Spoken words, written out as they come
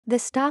The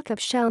stock of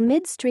Shell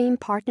Midstream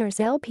Partners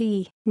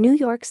LP, New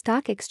York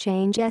Stock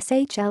Exchange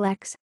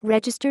SHLX,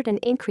 registered an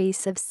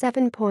increase of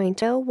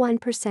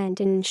 7.01%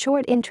 in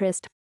short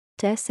interest.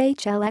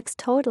 SHLX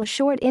total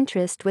short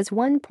interest was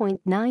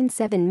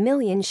 1.97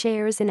 million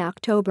shares in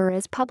October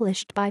as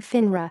published by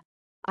FINRA.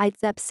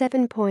 It's up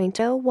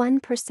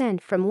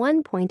 7.01% from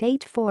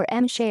 1.84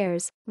 M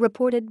shares,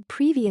 reported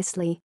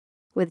previously.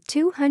 With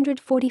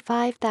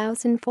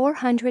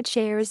 245,400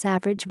 shares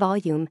average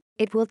volume,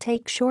 it will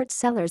take short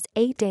sellers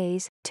 8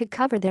 days to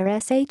cover their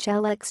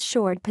SHLX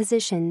short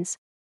positions.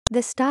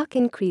 The stock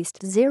increased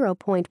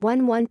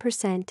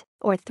 0.11%,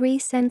 or 3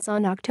 cents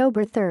on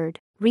October 3,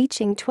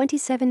 reaching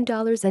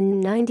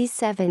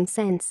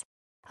 $27.97.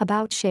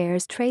 About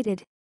shares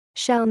traded.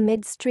 Shell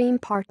Midstream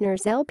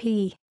Partners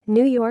LP,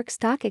 New York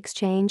Stock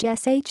Exchange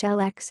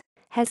SHLX,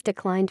 has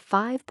declined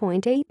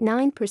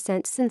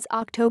 5.89% since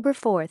October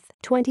 4,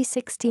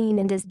 2016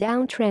 and is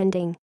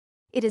downtrending.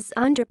 It is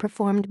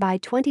underperformed by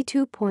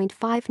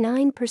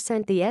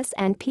 22.59% the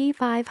S&P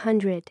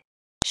 500.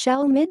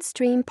 Shell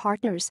Midstream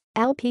Partners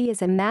LP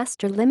is a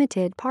master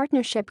limited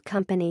partnership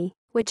company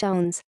which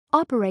owns,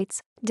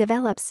 operates,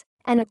 develops,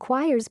 and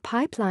acquires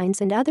pipelines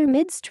and other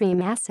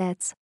midstream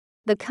assets.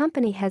 The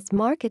company has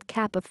market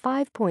cap of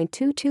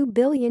 $5.22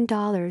 billion.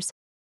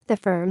 The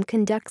firm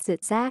conducts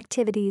its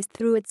activities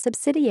through its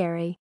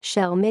subsidiary,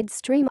 Shell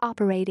Midstream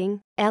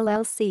Operating,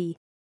 LLC.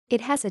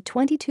 It has a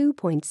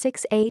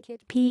 22.68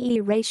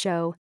 P/E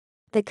ratio.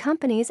 The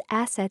company's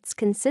assets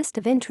consist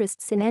of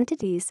interests in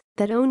entities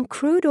that own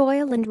crude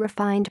oil and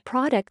refined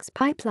products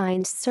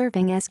pipelines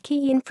serving as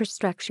key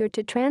infrastructure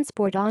to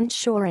transport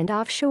onshore and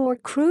offshore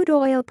crude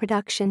oil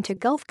production to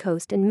Gulf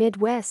Coast and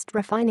Midwest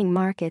refining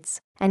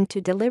markets, and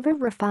to deliver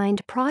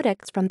refined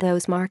products from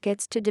those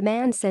markets to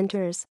demand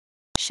centers.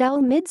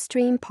 Shell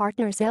Midstream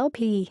Partners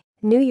LP,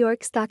 New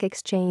York Stock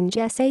Exchange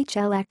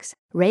SHLX,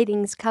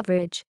 ratings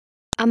coverage.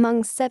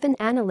 Among 7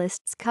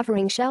 analysts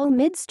covering Shell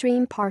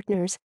Midstream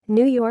Partners,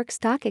 New York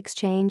Stock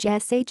Exchange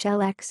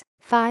SHLX,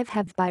 5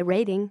 have buy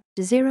rating,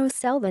 0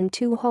 sell and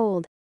 2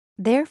 hold.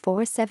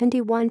 Therefore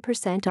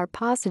 71% are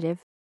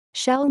positive.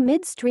 Shell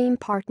Midstream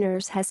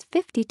Partners has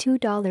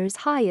 $52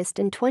 highest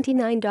and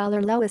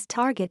 $29 lowest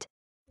target.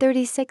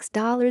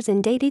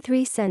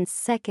 $36.83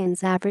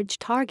 seconds average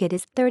target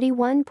is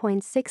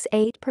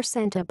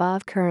 31.68%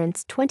 above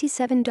current's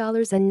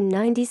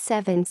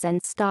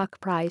 $27.97 stock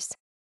price.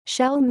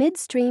 Shell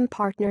Midstream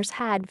Partners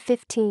had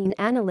 15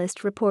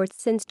 analyst reports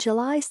since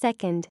July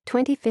 2,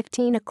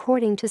 2015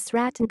 according to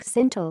Stratton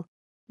Sintel.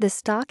 The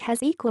stock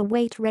has equal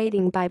weight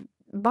rating by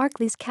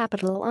Barclays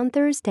Capital on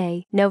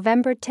Thursday,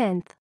 November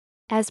 10.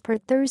 As per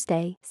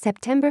Thursday,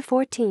 September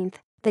 14,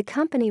 the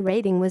company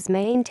rating was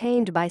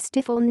maintained by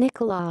Stifel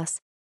Nicolaus.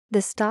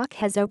 The stock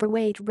has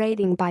overweight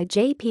rating by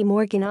JP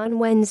Morgan on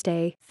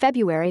Wednesday,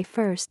 February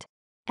 1.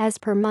 As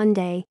per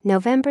Monday,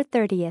 November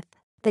 30,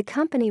 the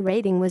company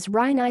rating was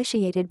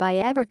reinitiated by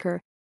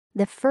Evercore.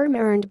 The firm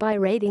earned buy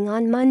rating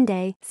on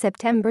Monday,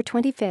 September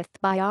 25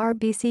 by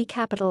RBC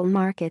Capital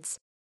Markets.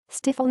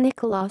 Stifel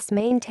Nicolaus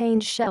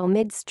maintained Shell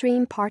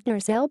Midstream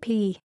Partners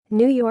LP,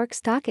 New York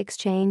Stock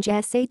Exchange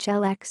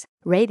SHLX,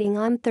 rating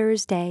on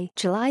Thursday,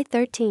 July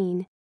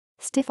 13.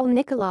 Stifel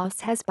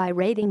Nicolaus has buy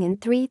rating in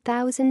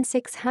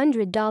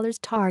 $3,600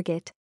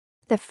 target.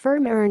 The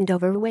firm earned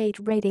overweight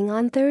rating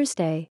on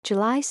Thursday,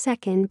 July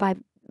 2 by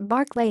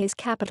Barclays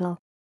Capital.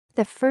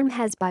 The firm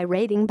has buy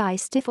rating by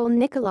Stifel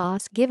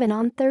Nicolaus given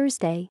on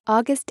Thursday,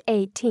 August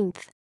 18.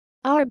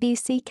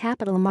 RBC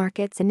Capital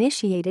Markets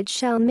initiated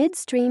Shell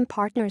Midstream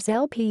Partners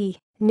LP,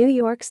 New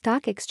York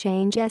Stock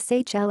Exchange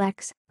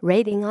SHLX,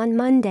 rating on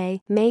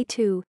Monday, May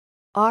 2.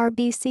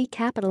 RBC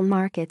Capital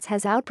Markets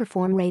has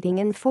outperformed rating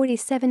in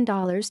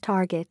 $47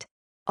 target.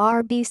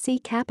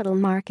 RBC Capital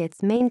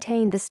Markets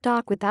maintained the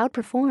stock with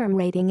outperform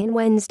rating in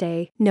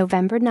Wednesday,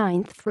 November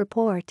 9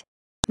 report.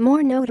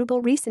 More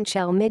notable recent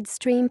Shell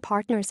Midstream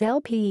Partners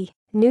LP,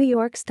 New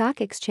York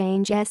Stock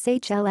Exchange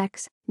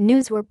SHLX,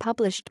 news were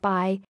published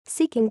by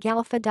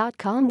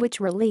SeekingAlpha.com which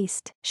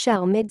released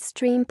Shell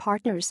Midstream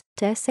Partners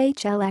to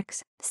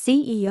SHLX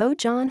CEO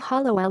John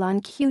Hollowell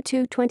on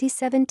Q2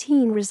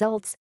 2017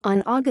 results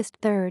on August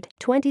 3,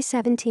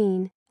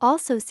 2017.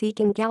 Also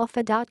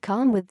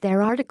SeekingAlpha.com with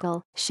their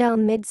article, Shell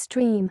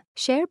Midstream,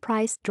 share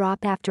price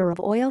drop after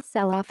of oil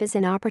sell-off is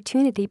an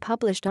opportunity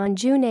published on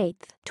June 8,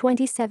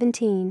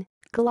 2017.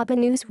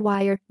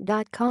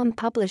 GlobeNewsWire.com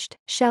published,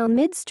 Shell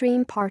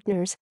Midstream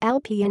Partners,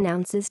 LP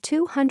announces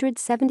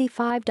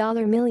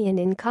 $275 million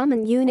in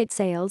common unit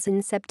sales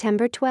in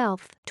September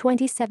 12,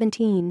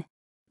 2017.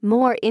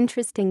 More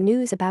interesting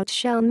news about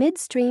Shell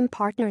Midstream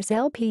Partners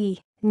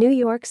LP, New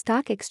York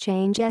Stock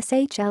Exchange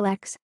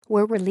SHLX,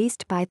 were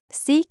released by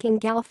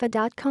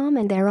SeekingAlpha.com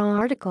and their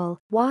article,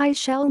 Why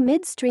Shell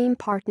Midstream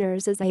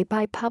Partners is a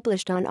Buy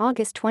published on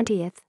August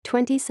 20,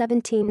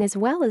 2017 as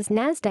well as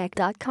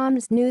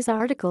Nasdaq.com's news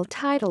article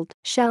titled,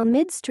 Shell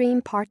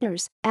Midstream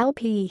Partners,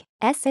 LP,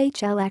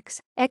 SHLX,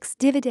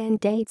 ex-dividend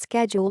date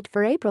scheduled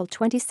for April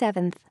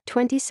 27,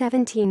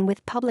 2017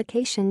 with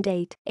publication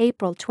date,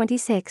 April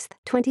 26,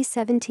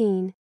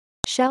 2017.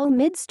 Shell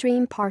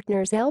Midstream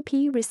Partners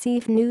LP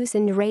receive news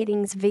and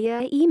ratings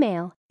via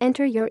email.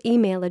 Enter your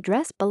email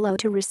address below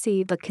to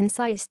receive a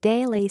concise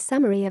daily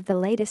summary of the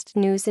latest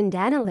news and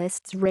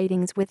analysts'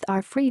 ratings with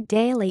our free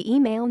daily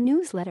email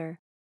newsletter.